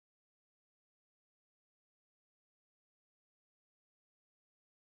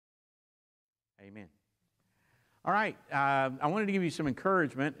Amen. All right, I wanted to give you some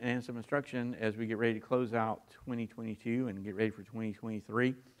encouragement and some instruction as we get ready to close out 2022 and get ready for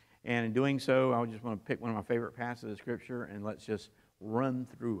 2023. And in doing so, I just want to pick one of my favorite passages of Scripture and let's just run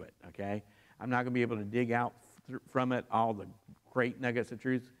through it, okay? I'm not going to be able to dig out from it all the great nuggets of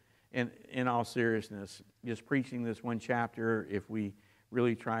truth. And in all seriousness, just preaching this one chapter, if we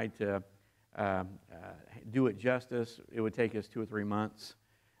really tried to do it justice, it would take us 2 or 3 months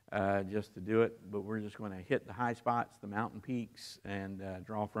just to do it. But we're just going to hit the high spots, the mountain peaks, and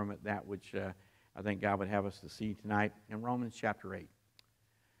draw from it that which I think God would have us to see tonight in Romans chapter 8.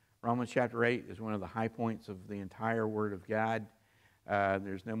 Romans chapter 8 is one of the high points of the entire Word of God.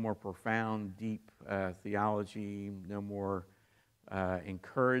 There's no more profound, deep theology, no more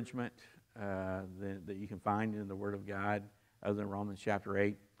encouragement that you can find in the Word of God other than Romans chapter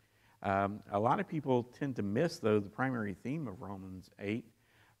 8. A lot of people tend to miss, though, the primary theme of Romans 8.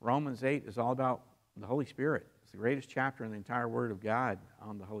 Romans 8 is all about the Holy Spirit. It's the greatest chapter in the entire Word of God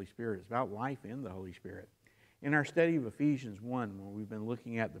on the Holy Spirit. It's about life in the Holy Spirit. In our study of Ephesians 1, where we've been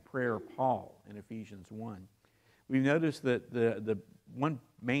looking at the prayer of Paul in Ephesians 1, we've noticed that the one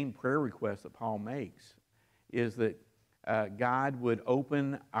main prayer request that Paul makes is that God would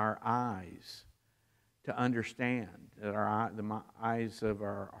open our eyes to understand, that the eyes of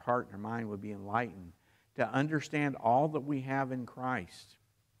our heart and our mind would be enlightened, to understand all that we have in Christ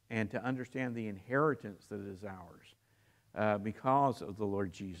and to understand the inheritance that is ours because of the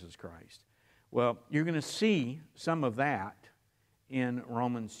Lord Jesus Christ. Well, you're going to see some of that in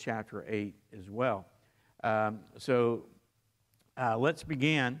Romans chapter 8 as well. Let's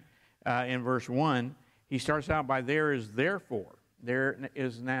begin in verse 1. He starts out by there is therefore. There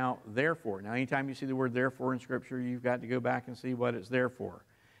is now therefore. Now, anytime you see the word therefore in Scripture, you've got to go back and see what it's there for.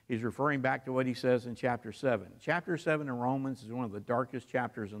 He's referring back to what he says in chapter 7. Chapter 7 in Romans is one of the darkest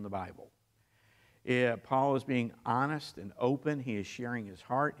chapters in the Bible. Paul is being honest and open. He is sharing his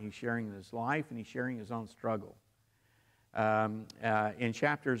heart, he's sharing his life, and he's sharing his own struggle. In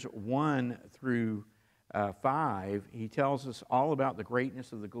chapters 1 through 5, he tells us all about the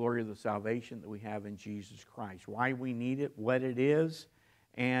greatness of the glory of the salvation that we have in Jesus Christ, why we need it, what it is,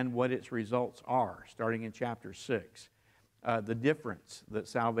 and what its results are, starting in chapter 6. The difference that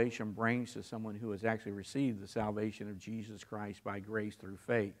salvation brings to someone who has actually received the salvation of Jesus Christ by grace through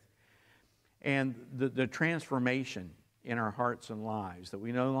faith. And the transformation in our hearts and lives, that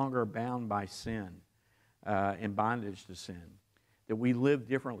we no longer are bound by sin, in bondage to sin, that we live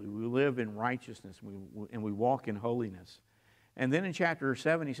differently, we live in righteousness, and we walk in holiness. And then in chapter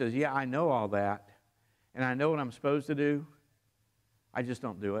 7 he says, yeah, I know all that, and I know what I'm supposed to do, I just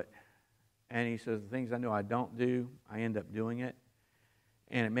don't do it. And he says, the things I know I don't do, I end up doing it,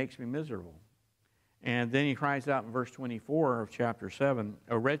 and it makes me miserable. And then he cries out in verse 24 of chapter 7,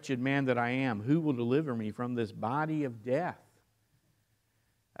 "O wretched man that I am, who will deliver me from this body of death?"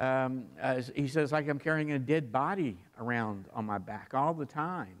 He says, like I'm carrying a dead body around on my back all the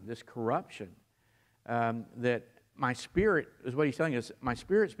time, this corruption. That my spirit, is what he's telling us, my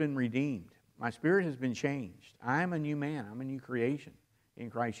spirit's been redeemed. My spirit has been changed. I'm a new man. I'm a new creation in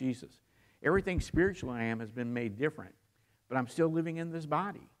Christ Jesus. Everything spiritual I am has been made different, but I'm still living in this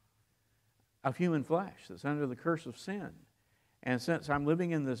body of human flesh that's under the curse of sin. And since I'm living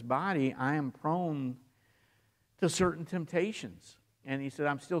in this body, I am prone to certain temptations. And he said,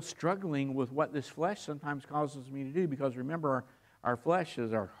 I'm still struggling with what this flesh sometimes causes me to do, because remember, our flesh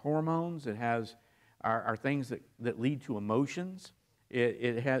is our hormones. It has our things that lead to emotions.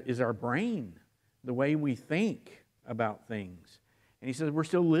 It is our brain, the way we think about things. And he says, we're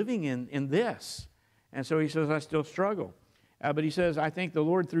still living in this. And so he says, I still struggle. But he says, I thank the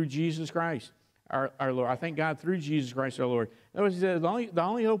Lord through Jesus Christ, our Lord. I thank God through Jesus Christ, our Lord. In other words, he says, the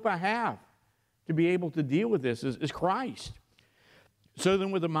only hope I have to be able to deal with this is Christ. So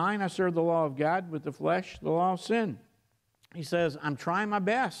then with the mind I serve the law of God, with the flesh the law of sin. He says, I'm trying my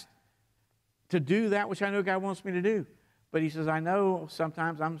best to do that which I know God wants me to do. But he says, I know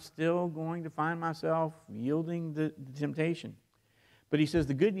sometimes I'm still going to find myself yielding the temptation. But he says,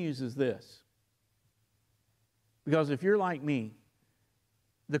 the good news is this. Because if you're like me,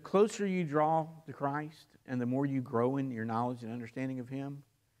 the closer you draw to Christ and the more you grow in your knowledge and understanding of Him,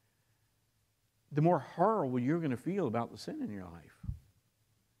 the more horrible you're going to feel about the sin in your life.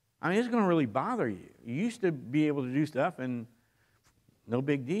 I mean, it's going to really bother you. You used to be able to do stuff and no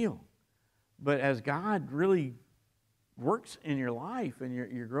big deal. But as God really works in your life and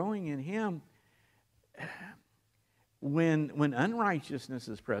you're growing in Him, when unrighteousness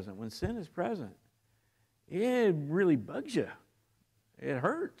is present, when sin is present, it really bugs you. It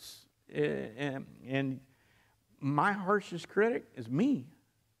hurts. And my harshest critic is me.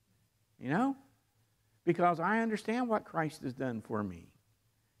 You know? because I understand what Christ has done for me.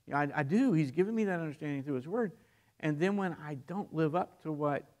 You know, I do. He's given me that understanding through His Word. And then when I don't live up to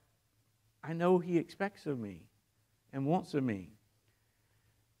what I know He expects of me and wants of me,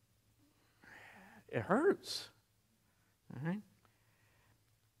 it hurts. All right?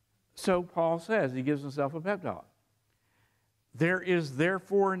 So Paul says, he gives himself a pep talk. There is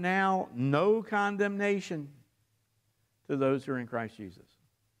therefore now no condemnation to those who are in Christ Jesus.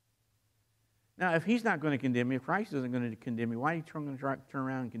 Now, if He's not going to condemn me, if Christ isn't going to condemn me, why are you going to turn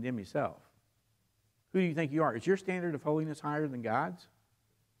around and condemn yourself? Who do you think you are? Is your standard of holiness higher than God's?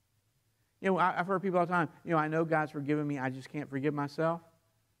 You know, I've heard people all the time, you know, I know God's forgiven me, I just can't forgive myself.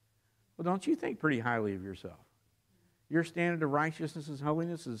 Well, don't you think pretty highly of yourself? Your standard of righteousness and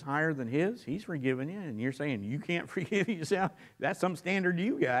holiness is higher than His. He's forgiven you, and you're saying you can't forgive yourself. That's some standard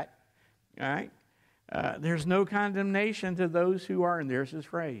you got. All right? There's no condemnation to those who are, and there's His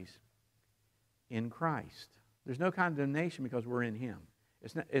phrase, in Christ. There's no condemnation because we're in Him.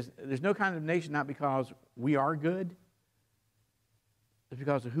 There's no condemnation not because we are good. It's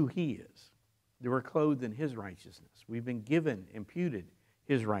because of who He is. That we're clothed in His righteousness. We've been given, imputed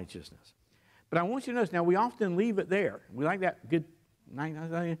His righteousness. But I want you to notice, now we often leave it there. We like that good,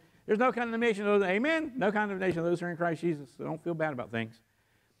 there's no condemnation of those, amen? No condemnation of those who are in Christ Jesus. So don't feel bad about things.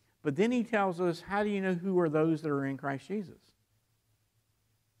 But then he tells us, how do you know who are those that are in Christ Jesus?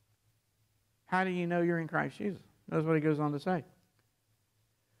 How do you know you're in Christ Jesus? That's what he goes on to say.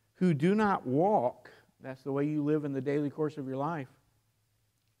 Who do not walk, that's the way you live in the daily course of your life,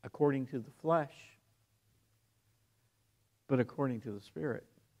 according to the flesh, but according to the Spirit.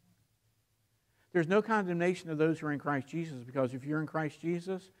 There's no condemnation of those who are in Christ Jesus, because if you're in Christ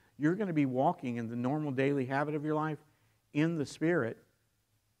Jesus, you're going to be walking in the normal daily habit of your life in the Spirit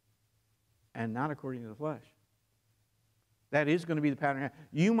and not according to the flesh. That is going to be the pattern.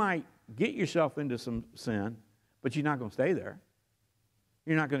 You might get yourself into some sin, but you're not going to stay there.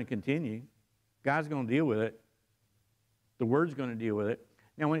 You're not going to continue. God's going to deal with it. The Word's going to deal with it.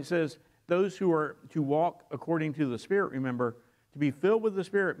 Now, when it says those who are to walk according to the Spirit, remember, to be filled with the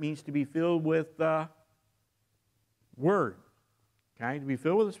Spirit means to be filled with the Word. Okay? To be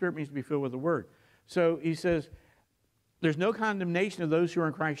filled with the Spirit means to be filled with the Word. So he says, there's no condemnation of those who are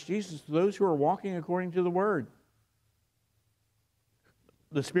in Christ Jesus, to those who are walking according to the Word.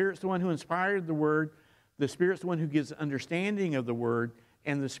 The Spirit's the one who inspired the Word. The Spirit's the one who gives understanding of the Word.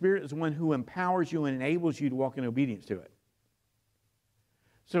 And the Spirit is the one who empowers you and enables you to walk in obedience to it.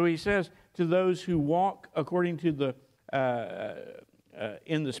 So he says, to those who walk according to the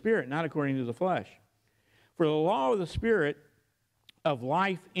in the Spirit, not according to the flesh. For the law of the Spirit of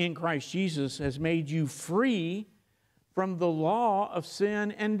life in Christ Jesus has made you free from the law of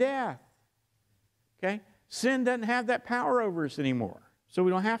sin and death. Okay? Sin doesn't have that power over us anymore, so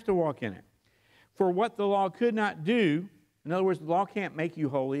we don't have to walk in it. For what the law could not do, in other words, the law can't make you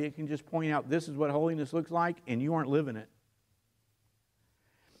holy. It can just point out this is what holiness looks like, and you aren't living it.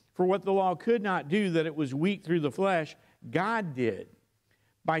 For what the law could not do, that it was weak through the flesh, God did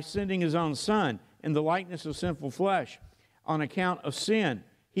by sending His own Son in the likeness of sinful flesh. On account of sin,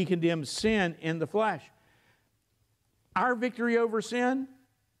 He condemned sin in the flesh. Our victory over sin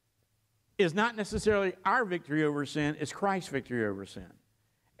is not necessarily our victory over sin, it's Christ's victory over sin.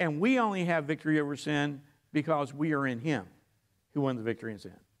 And we only have victory over sin because we are in Him who won the victory in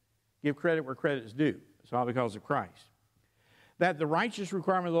sin. Give credit where credit is due. It's all because of Christ. That the righteous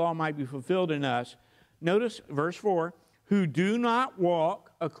requirement of the law might be fulfilled in us. Notice verse 4, who do not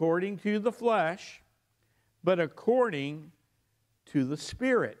walk according to the flesh, but according to the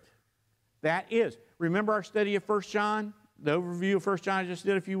Spirit. That is, remember our study of 1 John, the overview of 1 John I just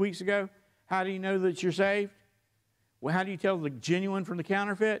did a few weeks ago? How do you know that you're saved? Well, how do you tell the genuine from the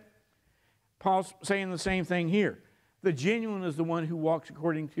counterfeit? Paul's saying the same thing here. The genuine is the one who walks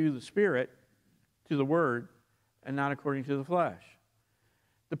according to the Spirit, to the Word, and not according to the flesh.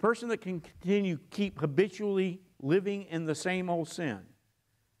 The person that can keep habitually living in the same old sin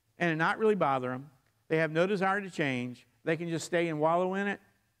and it not really bother them, they have no desire to change, they can just stay and wallow in it,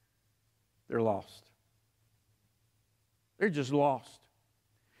 they're lost. They're just lost.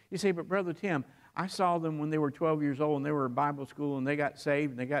 You say, but Brother Tim, I saw them when they were 12 years old and they were in Bible school and they got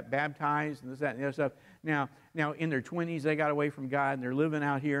saved and they got baptized and this, that, and the other stuff. Now in their 20s, they got away from God and they're living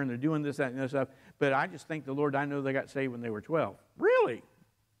out here and they're doing this, that, and the other stuff. But I just thank the Lord, I know they got saved when they were 12. Really?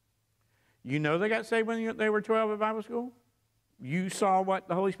 You know they got saved when they were 12 at Bible school? You saw what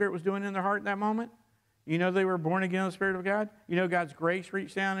the Holy Spirit was doing in their heart at that moment? You know they were born again in the Spirit of God? You know God's grace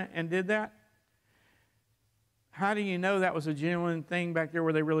reached down and did that? How do you know that was a genuine thing back there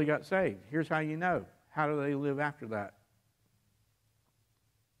where they really got saved? Here's how you know. How do they live after that?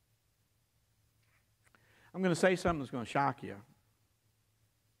 I'm going to say something that's going to shock you.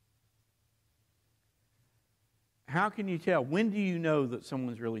 How can you tell? When do you know that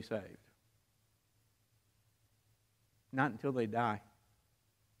someone's really saved? Not until they die.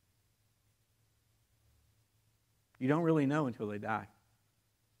 You don't really know until they die.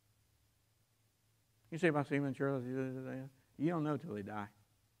 You say about Stephen Charles, you don't know until they die.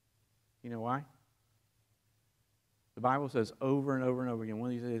 You know why? The Bible says over and over and over again, one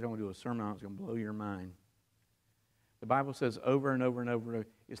of these days I'm going to do a sermon on it, it's going to blow your mind. The Bible says over and over and over,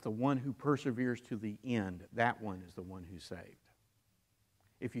 it's the one who perseveres to the end. That one is the one who's saved.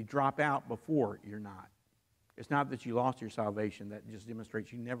 If you drop out before, you're not. It's not that you lost your salvation. That just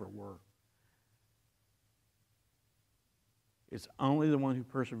demonstrates you never were. It's only the one who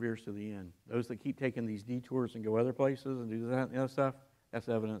perseveres to the end. Those that keep taking these detours and go other places and do that and the other stuff, that's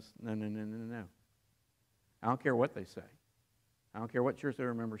evidence. No. I don't care what they say. I don't care what church they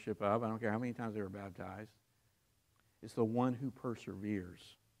were a membership of. I don't care how many times they were baptized. It's the one who perseveres,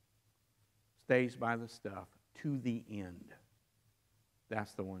 stays by the stuff to the end.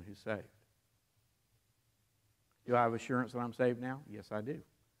 That's the one who's saved. Do I have assurance that I'm saved now? Yes, I do.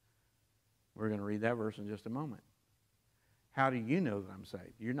 We're going to read that verse in just a moment. How do you know that I'm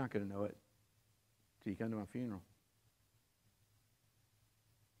saved? You're not going to know it till you come to my funeral.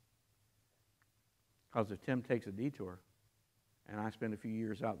 Because if Tim takes a detour and I spend a few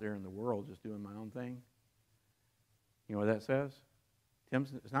years out there in the world just doing my own thing, you know what that says?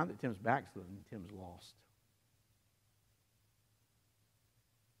 It's not that Tim's backslidden, Tim's lost.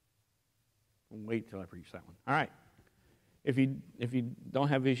 Wait till I preach that one. All right. If you don't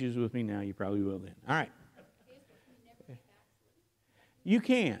have issues with me now, you probably will then. All right. You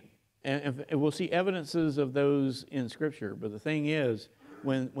can. And we'll see evidences of those in Scripture. But the thing is,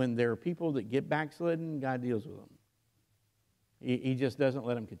 when there are people that get backslidden, God deals with them. He just doesn't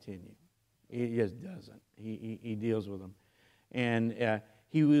let them continue. He just doesn't. He deals with them. And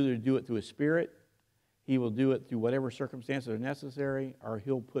he will either do it through His Spirit, He will do it through whatever circumstances are necessary, or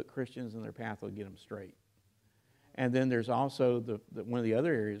He'll put Christians in their path that'll get them straight. And then there's also one of the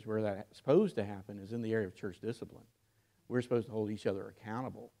other areas where that's supposed to happen is in the area of church discipline. We're supposed to hold each other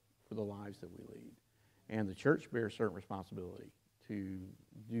accountable for the lives that we lead. And the church bears certain responsibility to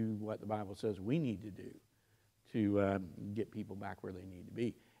do what the Bible says we need to do to get people back where they need to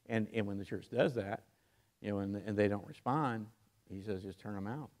be. And when the church does that, and they don't respond, He says, just turn them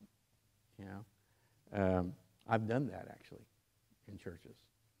out. I've done that actually in churches,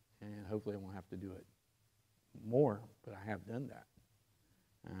 and hopefully I won't have to do it more, but I have done that.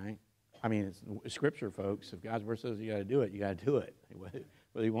 All right. I mean, it's Scripture, folks. If God's Word says you got to do it, you got to do it,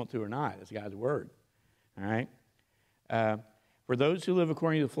 whether you want to or not. It's God's Word. All right. For those who live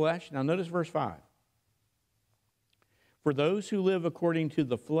according to the flesh. Now, notice verse 5. For those who live according to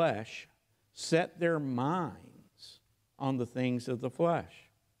the flesh set their minds on the things of the flesh.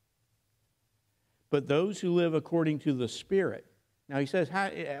 But those who live according to the Spirit. Now, he says,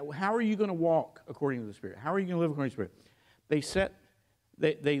 how are you going to walk according to the Spirit? How are you going to live according to the Spirit?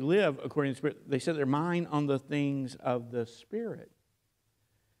 They live according to the Spirit. They set their mind on the things of the Spirit.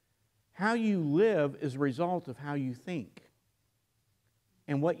 How you live is a result of how you think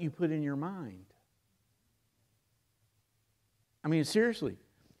and what you put in your mind. I mean, seriously,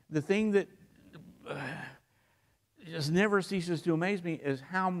 the thing that just never ceases to amaze me is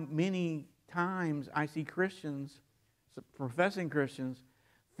how many times I see Christians, professing Christians,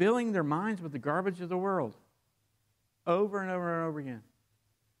 filling their minds with the garbage of the world over and over and over again.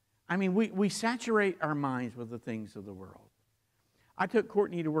 I mean, we saturate our minds with the things of the world. I took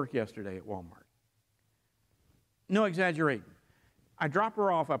Courtney to work yesterday at Walmart. No exaggerating. I drop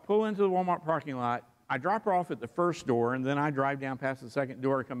her off. I pull into the Walmart parking lot. I drop her off at the first door, and then I drive down past the second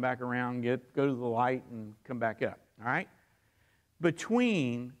door, come back around, go to the light, and come back up. All right?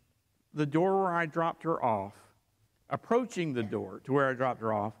 Between the door where I dropped her off, approaching the door to where I dropped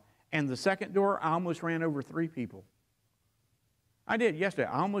her off, and the second door, I almost ran over 3 people. I did yesterday.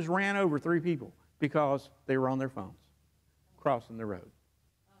 I almost ran over 3 people because they were on their phones crossing the road.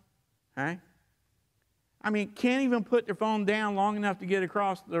 Okay? I mean, can't even put their phone down long enough to get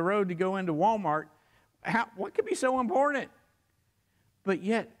across the road to go into Walmart. What could be so important? But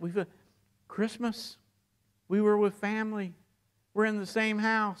yet, Christmas, we were with family. We're in the same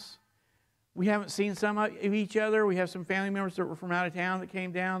house. We haven't seen some of each other. We have some family members that were from out of town that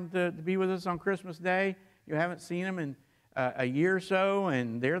came down to be with us on Christmas Day. You haven't seen them in a year or so,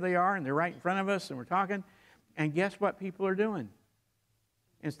 and there they are, and they're right in front of us, and we're talking. And guess what people are doing?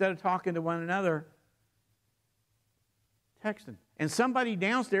 Instead of talking to one another, texting. And somebody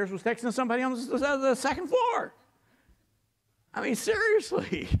downstairs was texting somebody on the second floor. I mean,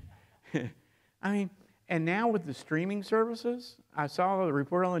 seriously. I mean, And now with the streaming services, I saw a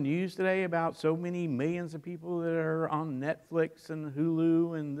report on the news today about so many millions of people that are on Netflix and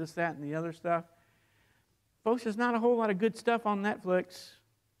Hulu and this, that, and the other stuff. Folks, there's not a whole lot of good stuff on Netflix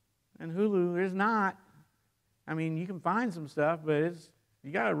and Hulu. There's not. I mean, you can find some stuff, but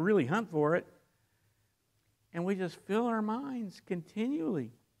you got to really hunt for it. And we just fill our minds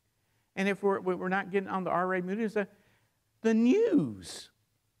continually. And if we're not getting on the R-rated movies, the news.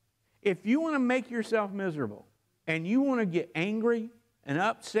 If you want to make yourself miserable and you want to get angry and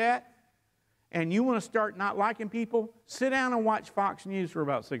upset and you want to start not liking people, sit down and watch Fox News for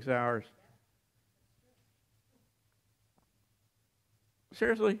about 6 hours.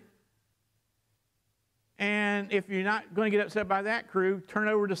 Seriously. And if you're not going to get upset by that crew, turn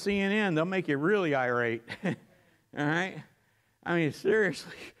over to CNN. They'll make you really irate. All right? I mean,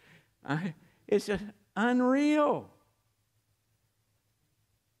 seriously. It's just unreal.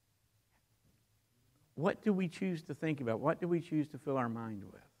 What do we choose to think about? What do we choose to fill our mind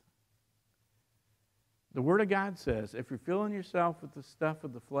with? The Word of God says, if you're filling yourself with the stuff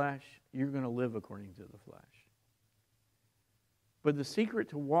of the flesh, you're going to live according to the flesh. But the secret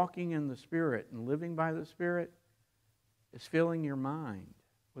to walking in the Spirit and living by the Spirit is filling your mind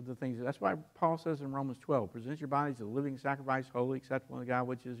with the things. That's why Paul says in Romans 12, present your bodies as a living sacrifice, holy, acceptable to God,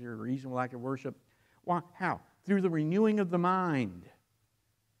 which is your reasonable act of worship. Why? How? Through the renewing of the mind.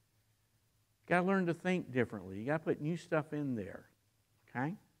 You've got to learn to think differently. You've got to put new stuff in there.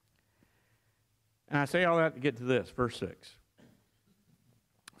 Okay? And I say all that to get to this, verse 6.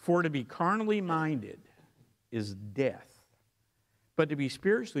 For to be carnally minded is death, but to be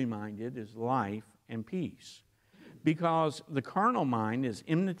spiritually minded is life and peace. Because the carnal mind is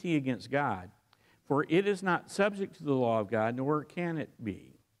enmity against God, for it is not subject to the law of God, nor can it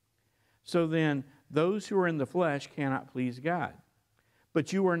be. So then, those who are in the flesh cannot please God.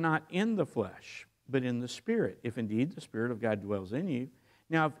 But you are not in the flesh, but in the Spirit, if indeed the Spirit of God dwells in you.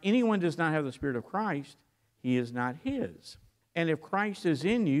 Now, if anyone does not have the Spirit of Christ, he is not his. And if Christ is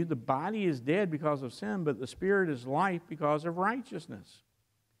in you, the body is dead because of sin, but the Spirit is life because of righteousness.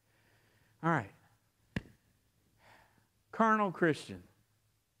 All right. Carnal Christian.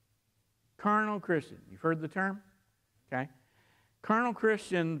 Carnal Christian. You've heard the term? Okay. Carnal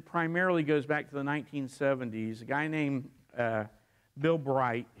Christian primarily goes back to the 1970s. A guy named Bill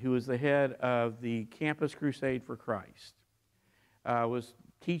Bright, who was the head of the Campus Crusade for Christ, was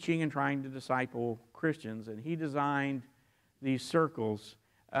teaching and trying to disciple Christians, and he designed these circles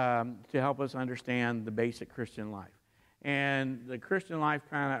to help us understand the basic Christian life. And the Christian life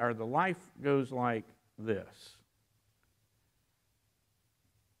the life goes like this.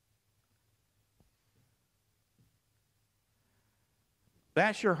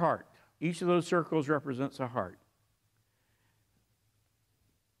 That's your heart. Each of those circles represents a heart.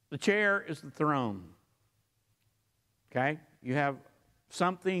 The chair is the throne. Okay? You have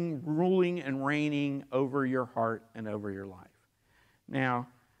something ruling and reigning over your heart and over your life. Now,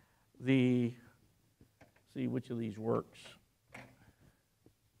 see which of these works.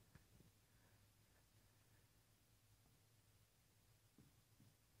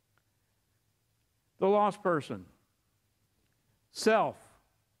 The lost person. Self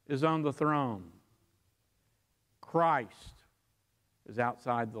is on the throne. Christ is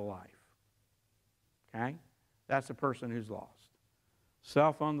outside the life. Okay? That's a person who's lost.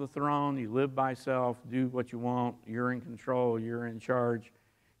 Self on the throne, you live by self, do what you want, you're in control, you're in charge.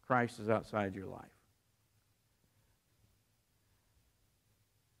 Christ is outside your life.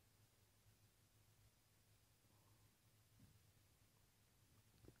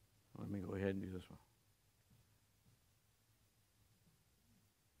 Let me go ahead and do this one.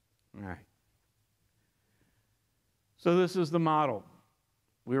 All right. So this is the model.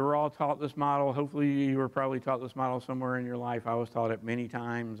 We were all taught this model. Hopefully you were probably taught this model somewhere in your life. I was taught it many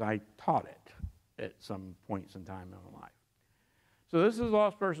times. I taught it at some points in time in my life. So this is the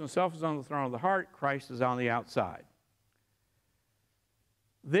lost person. Self is on the throne of the heart. Christ is on the outside.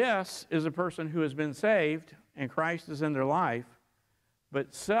 This is a person who has been saved and Christ is in their life,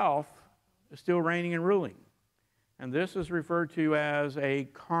 but self is still reigning and ruling. And this is referred to as a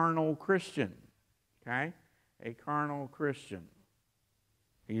carnal Christian. Okay? A carnal Christian.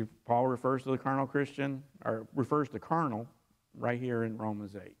 Paul refers to the carnal Christian, or refers to carnal right here in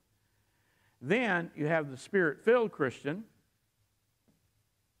Romans 8. Then you have the Spirit-filled Christian,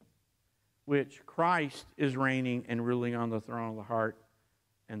 which Christ is reigning and ruling on the throne of the heart,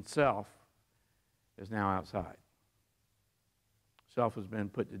 and self is now outside. Self has been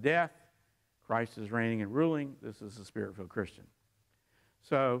put to death. Christ is reigning and ruling. This is the Spirit-filled Christian.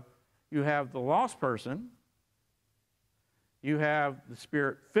 So you have the lost person. You have the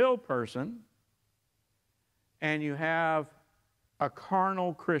Spirit-filled person, and you have a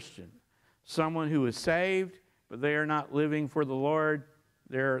carnal Christian, someone who is saved, but they are not living for the Lord.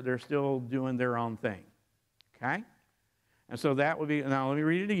 They're still doing their own thing. Okay? And so that would be, now let me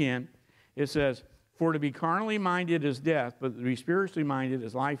read it again. It says, for to be carnally minded is death, but to be spiritually minded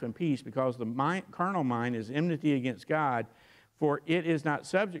is life and peace, because the carnal mind is enmity against God, for it is not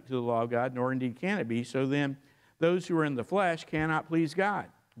subject to the law of God, nor indeed can it be. So then, those who are in the flesh cannot please God.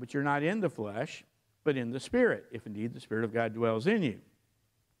 But you're not in the flesh, but in the Spirit, if indeed the Spirit of God dwells in you.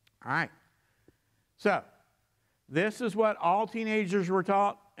 All right. So, this is what all teenagers were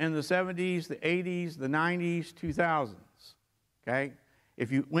taught in the 70s, the 80s, the 90s, 2000s. Okay?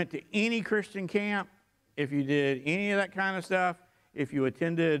 If you went to any Christian camp, if you did any of that kind of stuff, if you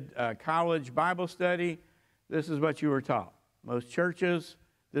attended college Bible study, this is what you were taught. Most churches,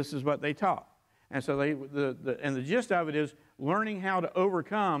 this is what they taught. And so the gist of it is learning how to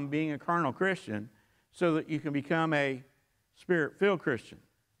overcome being a carnal Christian so that you can become a Spirit-filled Christian.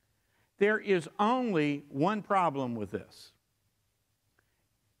 There is only one problem with this.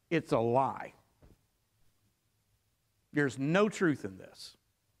 It's a lie. There's no truth in this.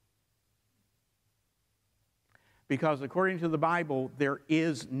 Because according to the Bible, there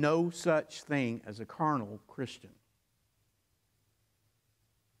is no such thing as a carnal Christian.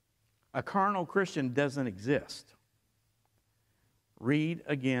 A carnal Christian doesn't exist. Read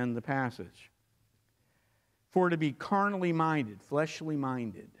again the passage. For to be carnally minded, fleshly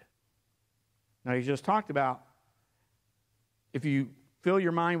minded. Now, he just talked about if you fill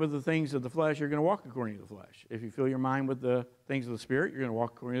your mind with the things of the flesh, you're going to walk according to the flesh. If you fill your mind with the things of the Spirit, you're going to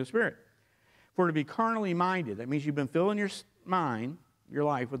walk according to the Spirit. For to be carnally minded, that means you've been filling your mind, your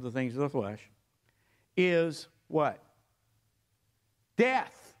life, with the things of the flesh, is what?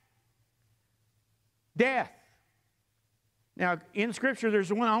 Death. Death. Now, in Scripture,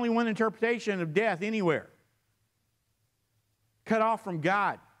 there's only one interpretation of death anywhere. Cut off from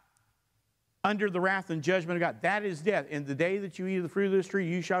God, under the wrath and judgment of God. That is death. In the day that you eat of the fruit of this tree,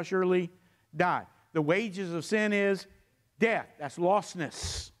 you shall surely die. The wages of sin is death. That's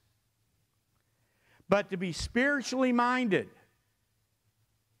lostness. But to be spiritually minded,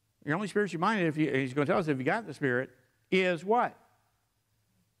 you're only spiritually minded if he's going to tell us if you got the Spirit, is what?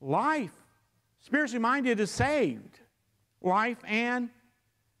 Life. Spiritually minded is saved. Life and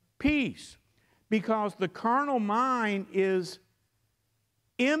peace. Because the carnal mind is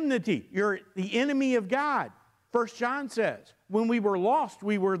enmity. You're the enemy of God. 1 John says, when we were lost,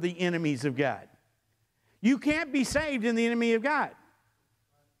 we were the enemies of God. You can't be saved and the enemy of God.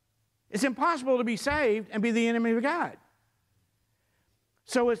 It's impossible to be saved and be the enemy of God.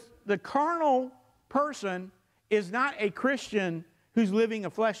 So it's the carnal person is not a Christian who's living a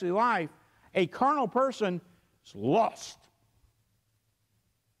fleshly life. A carnal person is lost.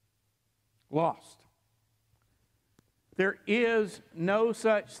 Lost. There is no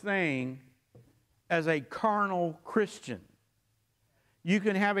such thing as a carnal Christian. You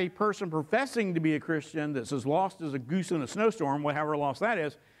can have a person professing to be a Christian that's as lost as a goose in a snowstorm, however lost that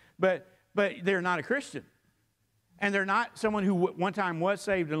is, but they're not a Christian. And they're not someone who one time was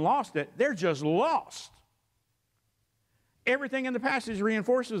saved and lost it. They're just lost. Everything in the passage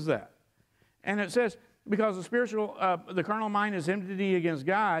reinforces that. And it says, because the carnal mind is enmity against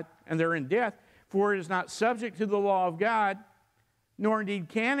God, and they're in death, for it is not subject to the law of God, nor indeed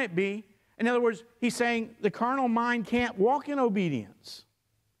can it be. In other words, he's saying the carnal mind can't walk in obedience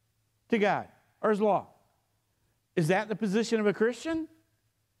to God or His law. Is that the position of a Christian?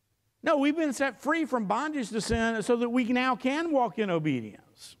 No, we've been set free from bondage to sin so that we now can walk in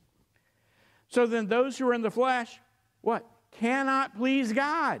obedience. So then those who are in the flesh, what? Cannot please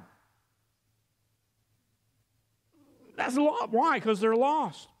God. That's a lot. Why? Because they're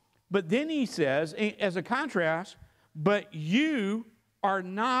lost. But then he says, as a contrast, but you are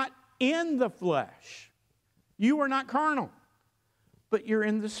not in the flesh. You are not carnal, but you're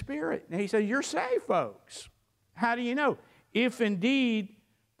in the Spirit. And he says, you're saved, folks. How do you know? If indeed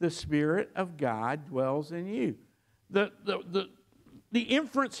the Spirit of God dwells in you. The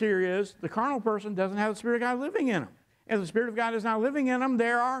inference here is the carnal person doesn't have the Spirit of God living in them. If the Spirit of God is not living in them,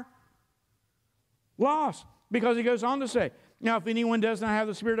 they are lost. Because he goes on to say, now if anyone does not have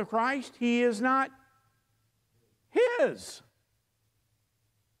the Spirit of Christ, he is not his.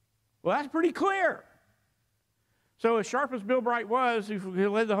 Well, that's pretty clear. So as sharp as Bill Bright was, who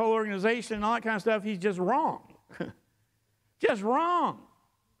led the whole organization and all that kind of stuff, he's just wrong. Just wrong.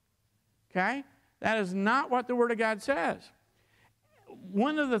 Okay? That is not what the Word of God says.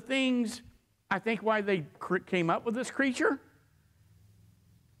 One of the things, I think, why they came up with this creature,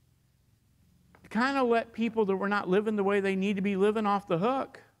 kind of let people that were not living the way they need to be living off the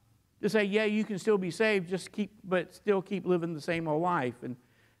hook. to say, yeah, you can still be saved, but still keep living the same old life. And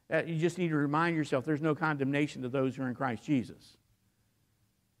you just need to remind yourself there's no condemnation to those who are in Christ Jesus.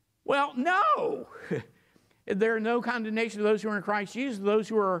 Well, no. There are no condemnation to those who are in Christ Jesus, those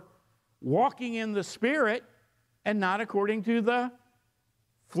who are walking in the Spirit and not according to the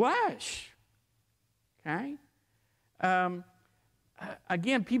flesh. Okay?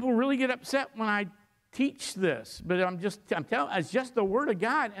 Again, people really get upset when I teach this, but I'm telling, it's just the Word of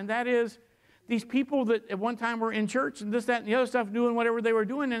God, and that is these people that at one time were in church and this, that, and the other stuff, doing whatever they were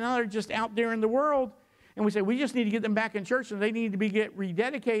doing, and now they're just out there in the world, and we say, we just need to get them back in church, and they need to get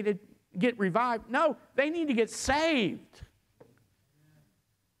rededicated, get revived. No, they need to get saved.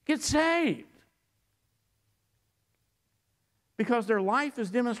 Get saved. Because their life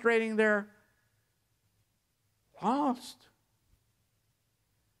is demonstrating they're lost.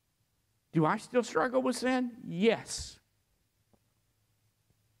 Do I still struggle with sin? Yes.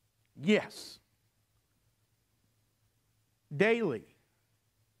 Yes. Daily.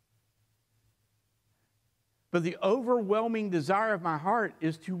 But the overwhelming desire of my heart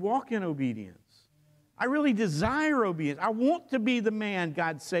is to walk in obedience. I really desire obedience. I want to be the man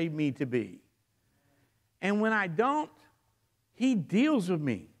God saved me to be. And when I don't, He deals with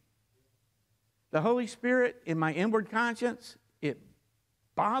me. The Holy Spirit in my inward conscience, it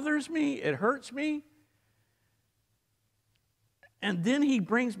bothers me, it hurts me. And then He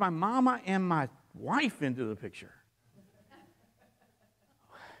brings my mama and my wife into the picture.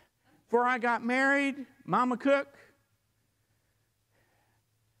 Before I got married, Mama Cook,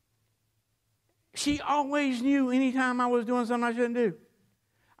 she always knew anytime I was doing something I shouldn't do.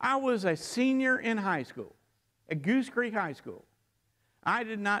 I was a senior in high school, at Goose Creek High School. I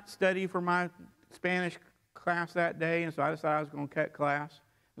did not study for my Spanish class that day, and so I decided I was going to cut class.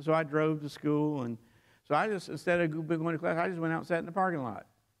 And so I drove to school, and so I just, instead of going to class, I just went out and sat in the parking lot.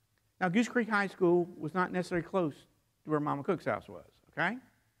 Now, Goose Creek High School was not necessarily close to where Mama Cook's house was, okay?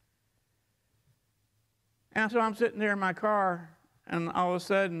 And so I'm sitting there in my car, and all of a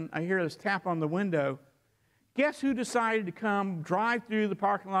sudden, I hear this tap on the window. Guess who decided to come drive through the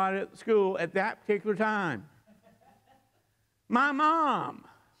parking lot at the school at that particular time? My mom.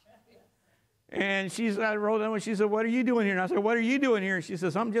 And I rolled down and she said, what are you doing here? And I said, what are you doing here? And she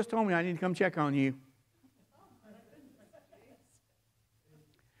says, something just told me I need to come check on you.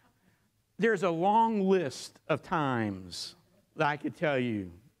 There's a long list of times that I could tell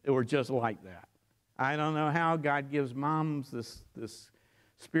you that were just like that. I don't know how God gives moms this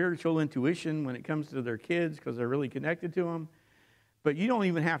spiritual intuition when it comes to their kids because they're really connected to them. But you don't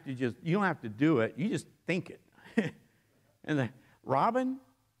even have to you don't have to do it. You just think it. And Robin,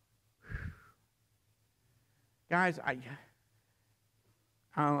 guys, I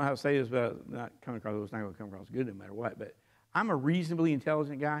don't know how to say this, but not coming across, it's not going to come across good no matter what, but I'm a reasonably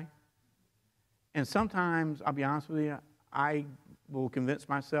intelligent guy. And sometimes, I'll be honest with you, I will convince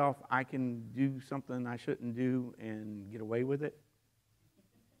myself I can do something I shouldn't do and get away with it.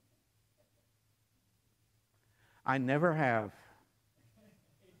 I never have.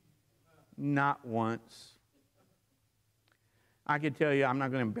 Not once. I could tell you, I'm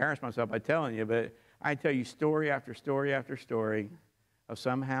not going to embarrass myself by telling you, but I tell you story after story after story of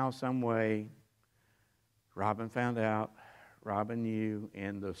somehow, some way, Robin found out, Robin knew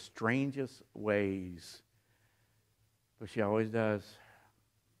in the strangest ways, but she always does.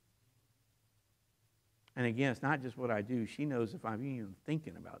 And again, it's not just what I do. She knows if I'm even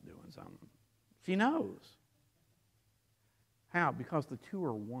thinking about doing something. She knows. How? Because the two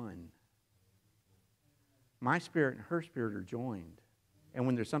are one. My spirit and her spirit are joined. And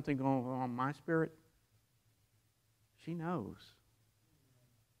when there's something going on in my spirit, she knows.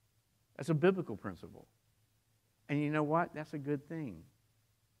 That's a biblical principle. And you know what? That's a good thing.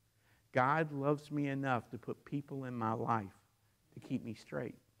 God loves me enough to put people in my life to keep me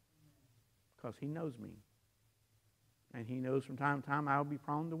straight. Because He knows me. And He knows from time to time I'll be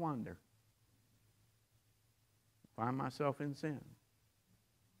prone to wander. Find myself in sin.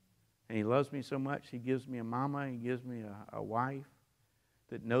 And He loves me so much, He gives me a mama, He gives me a wife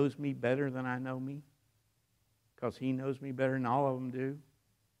that knows me better than I know me. Because He knows me better than all of them do.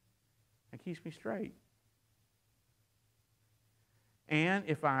 And keeps me straight. And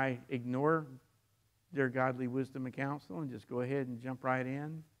if I ignore their godly wisdom and counsel and just go ahead and jump right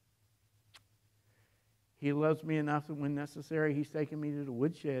in, He loves me enough that when necessary, He's taken me to the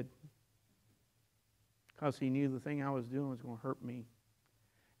woodshed. Because He knew the thing I was doing was going to hurt me.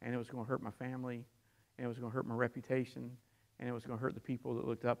 And it was going to hurt my family. And it was going to hurt my reputation. And it was going to hurt the people that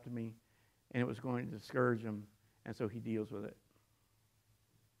looked up to me. And it was going to discourage them. And so He deals with it.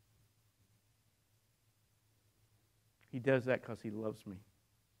 He does that because He loves me.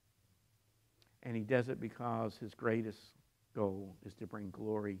 And he does it because his greatest goal is to bring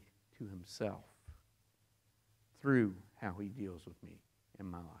glory to himself through how he deals with me in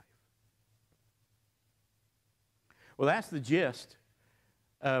my life. Well, that's the gist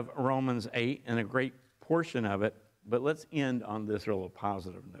of Romans 8 and a great portion of it, but let's end on this real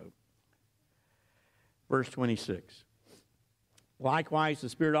positive note. Verse 26. Likewise, the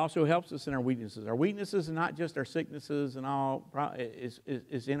Spirit also helps us in our weaknesses. Our weaknesses are not just our sicknesses and all,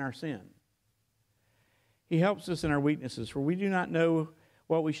 is in our sin. He helps us in our weaknesses, for we do not know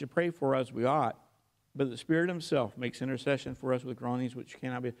what we should pray for as we ought, but the Spirit himself makes intercession for us with groanings which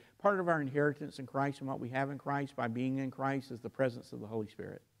cannot be. Part of our inheritance in Christ and what we have in Christ by being in Christ is the presence of the Holy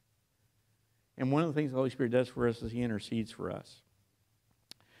Spirit. And one of the things the Holy Spirit does for us is he intercedes for us.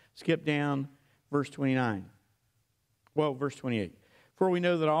 Skip down verse 29. Well, verse 28. For we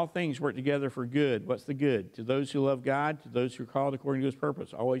know that all things work together for good. What's the good? To those who love God, to those who are called according to his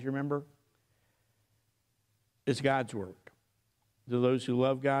purpose. Always remember, it's God's work. To those who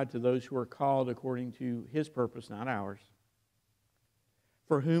love God, to those who are called according to his purpose, not ours.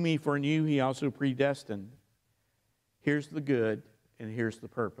 For whom he foreknew, he also predestined. Here's the good, and here's the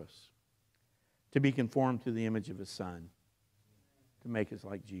purpose. To be conformed to the image of his Son. To make us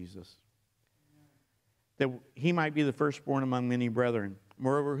like Jesus. That he might be the firstborn among many brethren.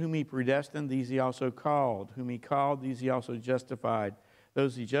 Moreover, whom he predestined, these he also called. Whom he called, these he also justified.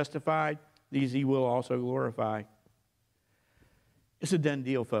 Those he justified, these he will also glorify. It's a done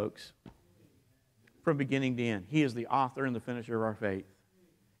deal, folks. From beginning to end. He is the author and the finisher of our faith.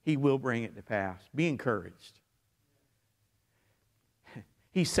 He will bring it to pass. Be encouraged.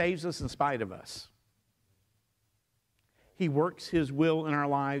 He saves us in spite of us. He works his will in our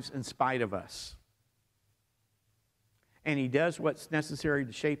lives in spite of us. And he does what's necessary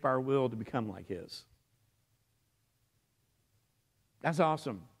to shape our will to become like his. That's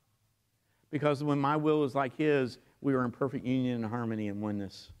awesome. Because when my will is like his, we are in perfect union and harmony and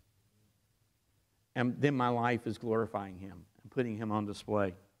oneness. And then my life is glorifying him and putting him on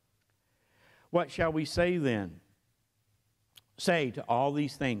display. What shall we say then? Say to all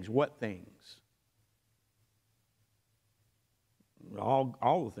these things. What things? All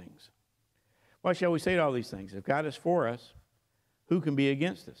the things. What shall we say to all these things? If God is for us, who can be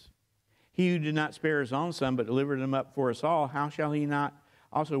against us? He who did not spare his own Son, but delivered him up for us all, how shall he not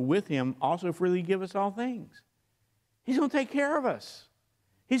also with him also freely give us all things? He's going to take care of us.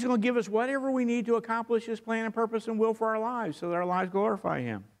 He's going to give us whatever we need to accomplish his plan and purpose and will for our lives so that our lives glorify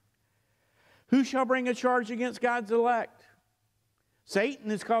him. Who shall bring a charge against God's elect?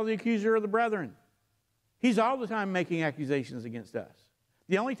 Satan is called the accuser of the brethren. He's all the time making accusations against us.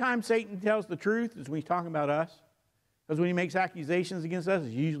 The only time Satan tells the truth is when he's talking about us. Because when he makes accusations against us,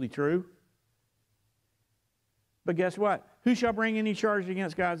 it's usually true. But guess what? Who shall bring any charge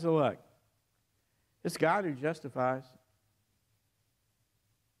against God's elect? It's God who justifies.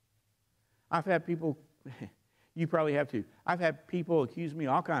 I've had people, you probably have too. I've had people accuse me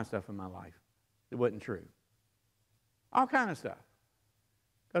of all kinds of stuff in my life that wasn't true. All kinds of stuff.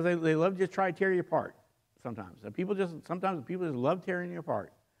 Because they love to just try to tear you apart sometimes. Sometimes people just love tearing you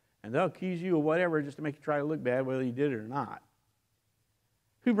apart. And they'll accuse you of whatever just to make you try to look bad, whether you did it or not.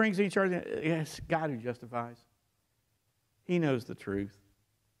 Who brings any charge? Yes, God who justifies. He knows the truth.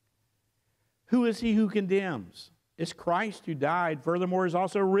 Who is he who condemns? It's Christ who died, furthermore is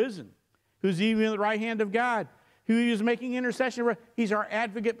also risen, who's even at the right hand of God, who is making intercession. He's our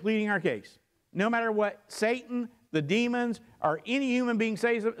advocate pleading our case. No matter what Satan, the demons, or any human being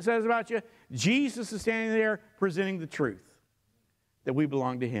says about you, Jesus is standing there presenting the truth that we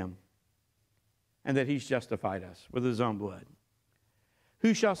belong to him and that he's justified us with his own blood.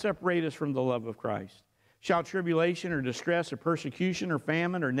 Who shall separate us from the love of Christ? Shall tribulation or distress or persecution or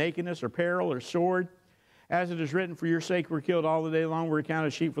famine or nakedness or peril or sword? As it is written, for your sake we're killed all the day long, we're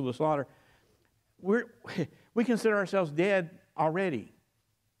accounted sheep for the slaughter. We consider ourselves dead already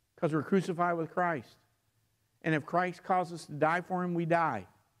because we're crucified with Christ. And if Christ calls us to die for him, we die.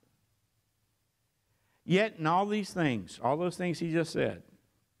 Yet in all these things, all those things he just said,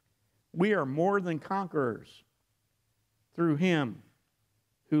 we are more than conquerors through him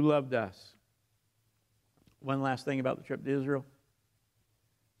who loved us. One last thing about the trip to Israel.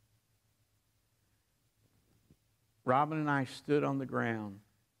 Robin and I stood on the ground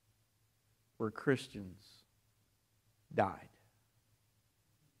where Christians died,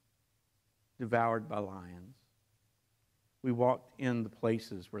 devoured by lions. We walked in the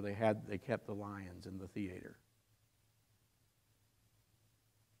places where they kept the lions in the theater.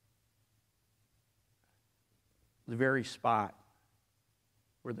 The very spot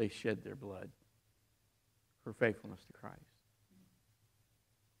where they shed their blood for faithfulness to Christ.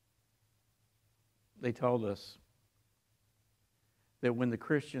 they told us that when the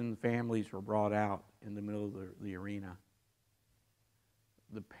Christian families were brought out in the middle of the arena,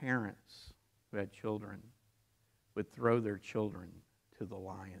 the parents who had children would throw their children to the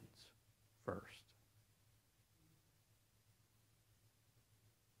lions first.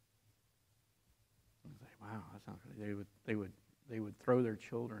 And say, wow, that's not good. They would throw their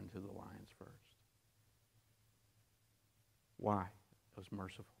children to the lions first. Why? It was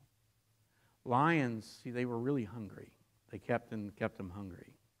merciful. Lions, see, they were really hungry. They kept them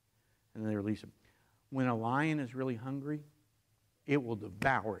hungry. And then they released them. When a lion is really hungry, it will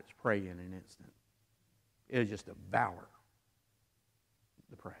devour its prey in an instant. It'll just devour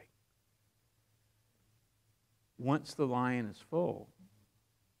the prey. Once the lion is full,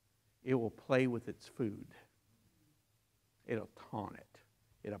 it will play with its food. It'll taunt it.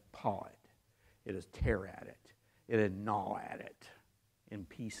 It'll paw it. It'll tear at it. It'll gnaw at it in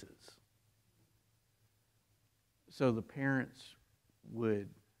pieces. So the parents would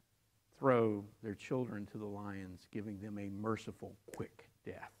throw their children to the lions, giving them a merciful, quick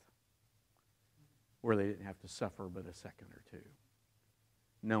death, where they didn't have to suffer but a second or two,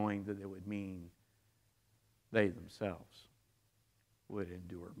 knowing that it would mean they themselves would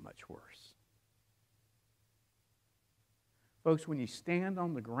endure much worse. Folks, when you stand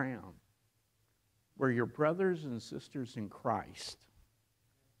on the ground where your brothers and sisters in Christ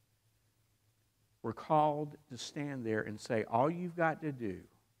were called to stand there and say, all you've got to do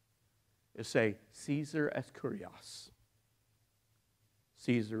is say, Caesar es Kyrios.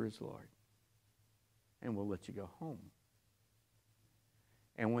 Caesar is Lord. And we'll let you go home.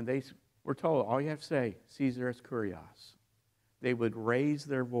 And when they were told, all you have to say, Caesar es Kyrios, they would raise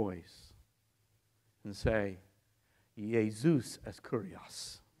their voice and say, Jesus es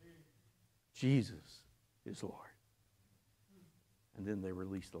Kyrios. Jesus is Lord. And then they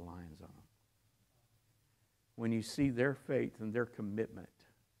released the lions on them. When you see their faith and their commitment,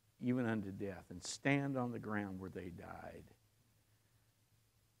 even unto death, and stand on the ground where they died,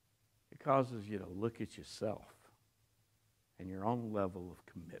 it causes you to look at yourself and your own level of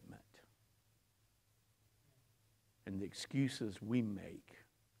commitment and the excuses we make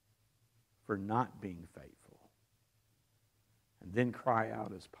for not being faithful. And then cry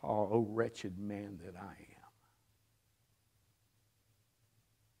out as Paul, "O wretched man that I am."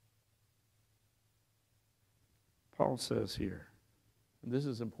 Paul says here, and this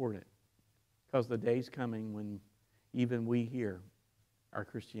is important, because the day's coming when even we here, our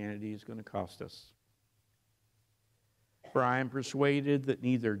Christianity is going to cost us. For I am persuaded that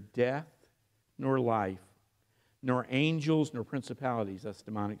neither death nor life, nor angels, nor principalities, that's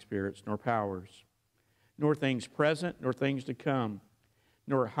demonic spirits, nor powers, nor things present, nor things to come,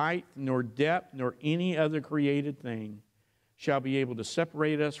 nor height, nor depth, nor any other created thing shall be able to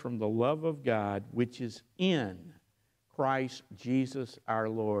separate us from the love of God, which is in Christ Jesus our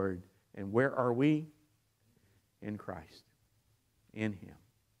Lord. And where are we? In Christ. In Him.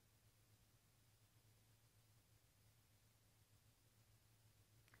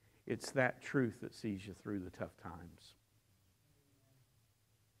 It's that truth that sees you through the tough times.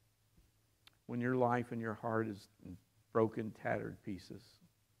 When your life and your heart is in broken, tattered pieces,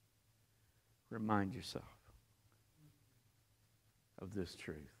 remind yourself of this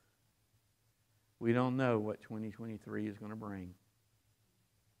truth. We don't know what 2023 is going to bring.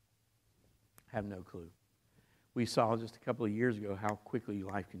 Have no clue. We saw just a couple of years ago how quickly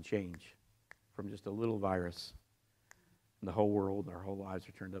life can change from just a little virus. And the whole world, our whole lives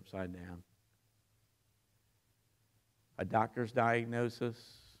are turned upside down. A doctor's diagnosis,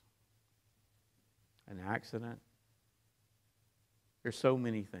 an accident. There's so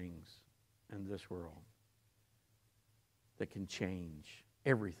many things in this world that can change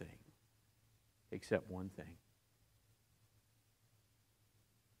everything except one thing.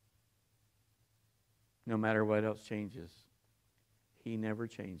 No matter what else changes, He never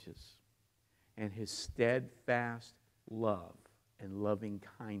changes. And His steadfast love and loving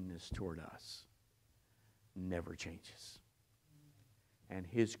kindness toward us never changes. And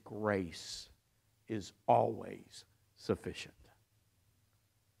His grace is always sufficient.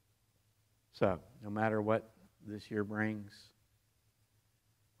 So, no matter what this year brings,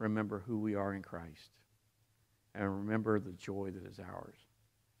 remember who we are in Christ. And remember the joy that is ours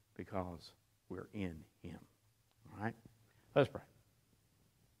because we're in Him. All right? Let's pray.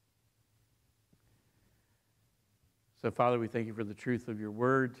 So, Father, we thank You for the truth of Your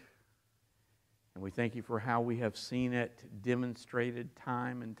word. And we thank You for how we have seen it demonstrated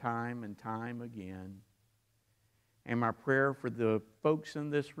time and time and time again. And my prayer for the folks in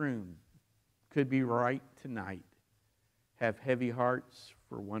this room could be right tonight, have heavy hearts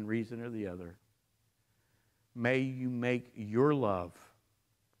for one reason or the other, May you make your love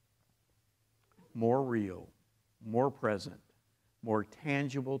more real, more present, more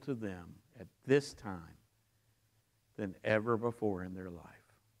tangible to them at this time than ever before in their life.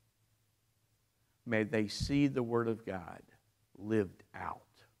 May they see the Word of God lived out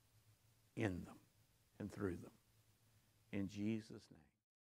in them and through them. In Jesus' name.